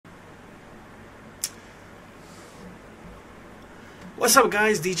What's up,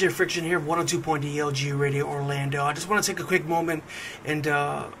 guys? DJ Friction here, 102.0 DLG Radio Orlando. I just want to take a quick moment and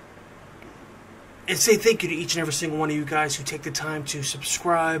say thank you to each and every single one of you guys who take the time to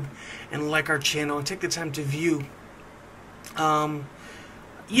subscribe and like our channel and take the time to view.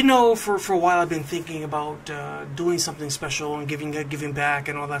 You know, for a while I've been thinking about doing something special and giving back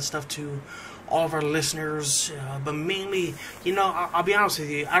and all that stuff to all of our listeners, but mainly, you know, I'll be honest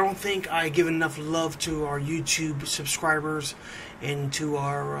with you, I don't think I give enough love to our YouTube subscribers and to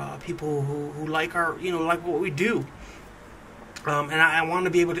our people who like like what we do. And I want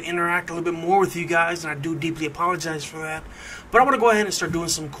to be able to interact a little bit more with you guys, and I do deeply apologize for that. But I want to go ahead and start doing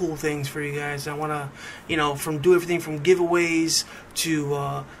some cool things for you guys. I want to, do everything from giveaways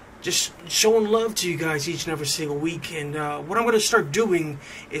to just showing love to you guys each and every single week. And what I'm going to start doing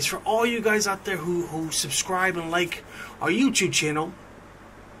is for all you guys out there who subscribe and like our YouTube channel,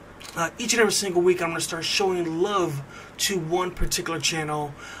 each and every single week I'm going to start showing love to one particular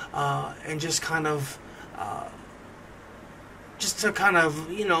channel and just kind of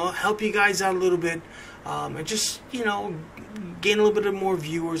help you guys out a little bit, and just, gain a little bit of more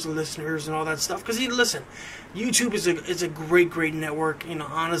viewers and listeners and all that stuff. Because, listen, YouTube is a great network.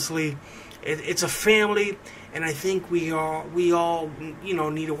 Honestly, it's a family, and I think we all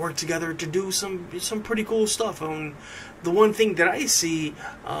need to work together to do some pretty cool stuff. The one thing that I see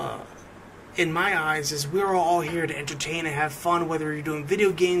in my eyes is we're all here to entertain and have fun, whether you're doing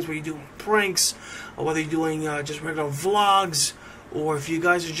video games, whether you're doing pranks, or whether you're doing just regular vlogs, or if you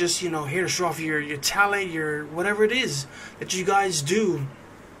guys are just here to show off your talent, your whatever it is that you guys do.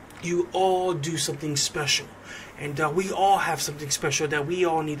 You all do something special, and we all have something special that we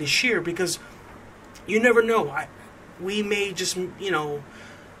all need to share, because you never know, we may just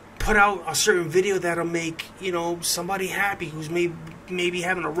put out a certain video that'll make somebody happy who's maybe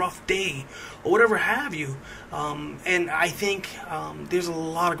having a rough day or whatever have you, and I think there's a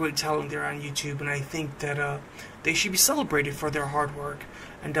lot of great talent there on YouTube, and I think that they should be celebrated for their hard work.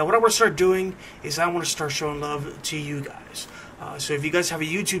 And what I want to start doing is I want to start showing love to you guys. So if you guys have a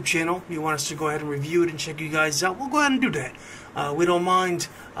YouTube channel, you want us to go ahead and review it and check you guys out, we'll go ahead and do that. We don't mind,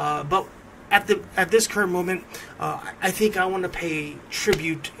 but at this current moment, I think I want to pay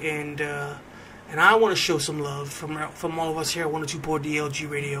tribute and I want to show some love from all of us here at 102.0 DLG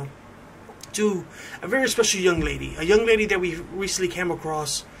Radio to a very special young lady, that we recently came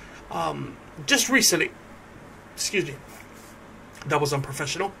across, just recently. Excuse me, that was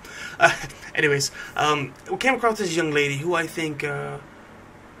unprofessional. Anyways, we came across this young lady who I think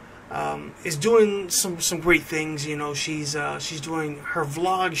is doing some great things. She's doing her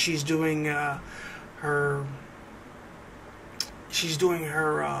vlog, she's doing her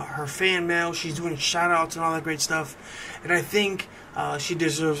fan mail, she's doing shout outs and all that great stuff, and I think she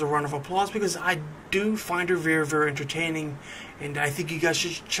deserves a round of applause, because I do find her very, very entertaining, and I think you guys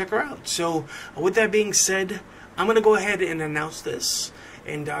should check her out. So with that being said, I'm going to go ahead and announce this,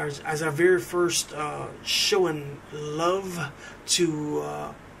 and as our very first showing love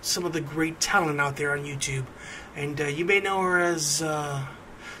to some of the great talent out there on YouTube. And you may know her as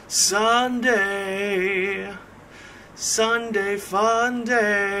Sunday Fun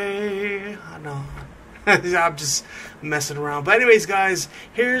Day. I know. I'm just messing around. But anyways, guys,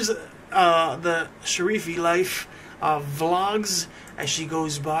 here's the TheSharifiLife vlogs as she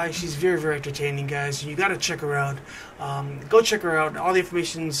goes by. She's very, very entertaining, guys. You gotta check her out. Go check her out. All the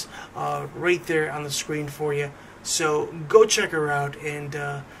information's right there on the screen for you. So go check her out and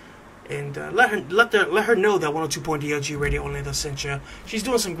let her know that 102.0 DLG Radio Orlando sent you. She's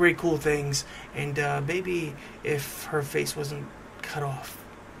doing some great, cool things, and maybe if her face wasn't cut off.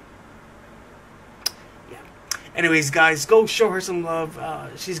 Anyways, guys, go show her some love.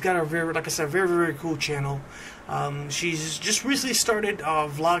 She's got a very, like I said, very, very cool channel. She's just recently started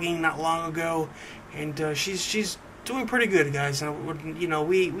vlogging not long ago, and she's doing pretty good, guys.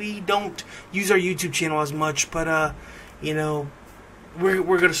 We don't use our YouTube channel as much, but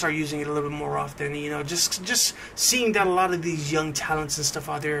we're gonna start using it a little bit more often. Just seeing that a lot of these young talents and stuff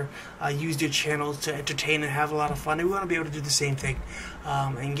out there use their channels to entertain and have a lot of fun, and we want to be able to do the same thing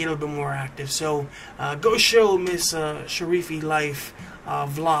and get a little bit more active. So go show Miss TheSharifiLife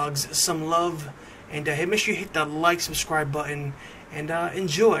vlogs some love, and make sure you hit that like, subscribe button, and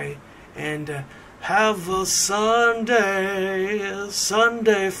enjoy and have a Sunday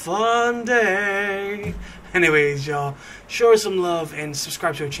fun day. Anyways, y'all, show her some love and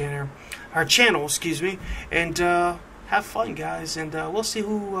subscribe to our channel, excuse me, and have fun, guys, and we'll see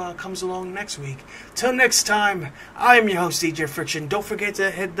who comes along next week. Till next time, I am your host, DJ Friction. Don't forget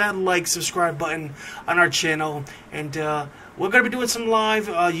to hit that like, subscribe button on our channel, and we're going to be doing some live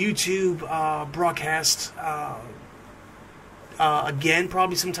YouTube broadcasts again,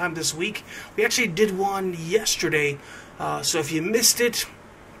 probably sometime this week. We actually did one yesterday, so if you missed it,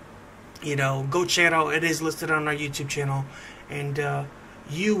 you know, go check it out. It is listed on our YouTube channel, and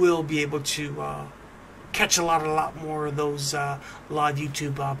you will be able to catch a lot more of those live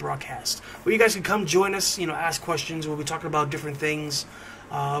YouTube broadcasts, where you guys can come join us, you know, ask questions. We'll be talking about different things,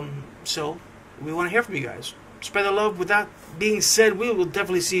 so we want to hear from you guys. Spread the love. With that being said, we will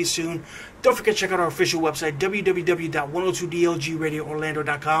definitely see you soon. Don't forget to check out our official website,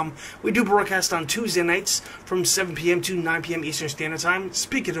 www.102dlgradioorlando.com. We do broadcast on Tuesday nights from 7 p.m. to 9 p.m. Eastern Standard Time.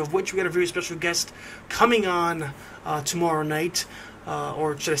 Speaking of which, we got a very special guest coming on tomorrow night,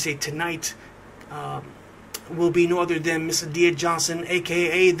 or should I say tonight. Will be no other than Miss Adia Johnson,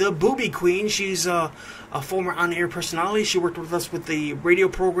 a.k.a. the Booby Queen. She's a former on-air personality. She worked with us with the radio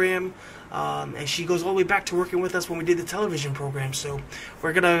program, and she goes all the way back to working with us when we did the television program. So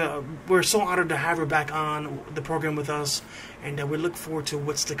we're so honored to have her back on the program with us, and we look forward to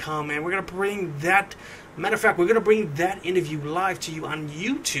what's to come. And we're gonna bring that. Matter of fact, we're gonna bring that interview live to you on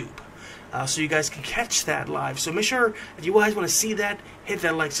YouTube. So you guys can catch that live. So make sure, if you guys want to see that, hit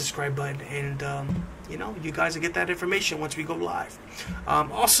that like, subscribe button, and you know, you guys will get that information once we go live.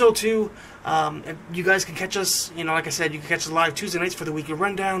 Also, too, you guys can catch us, you know, like I said, you can catch us live Tuesday nights for the weekly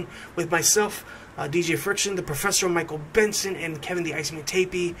rundown with myself, DJ Friction, the Professor Michael Benson, and Kevin the Iceman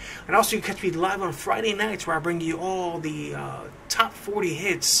Tapey. And also, you can catch me live on Friday nights, where I bring you all the top 40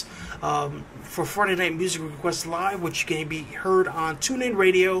 hits for Friday Night Music Requests Live, which can be heard on TuneIn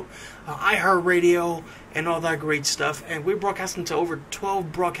Radio, iHeartRadio, and all that great stuff. And we're broadcasting to over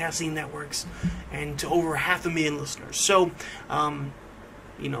 12 broadcasting networks and to over 500,000 listeners. So,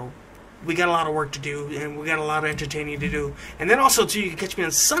 you know, we got a lot of work to do, and we got a lot of entertaining to do. And then also, too, you can catch me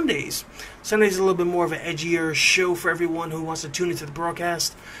on Sundays. Sundays is a little bit more of an edgier show for everyone who wants to tune into the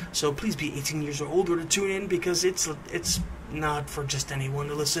broadcast. So please be 18 years or older to tune in, because it's not for just anyone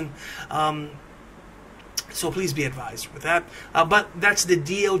to listen. So please be advised with that. But that's the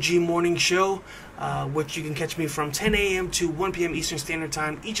DLG Morning Show, which you can catch me from 10 a.m. to 1 p.m. Eastern Standard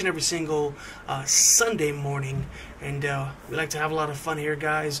Time each and every single Sunday morning. And we like to have a lot of fun here,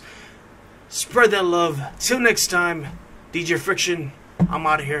 guys. Spread that love. Till next time, DJ Friction, I'm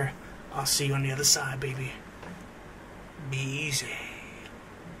out of here. I'll see you on the other side, baby. Be easy.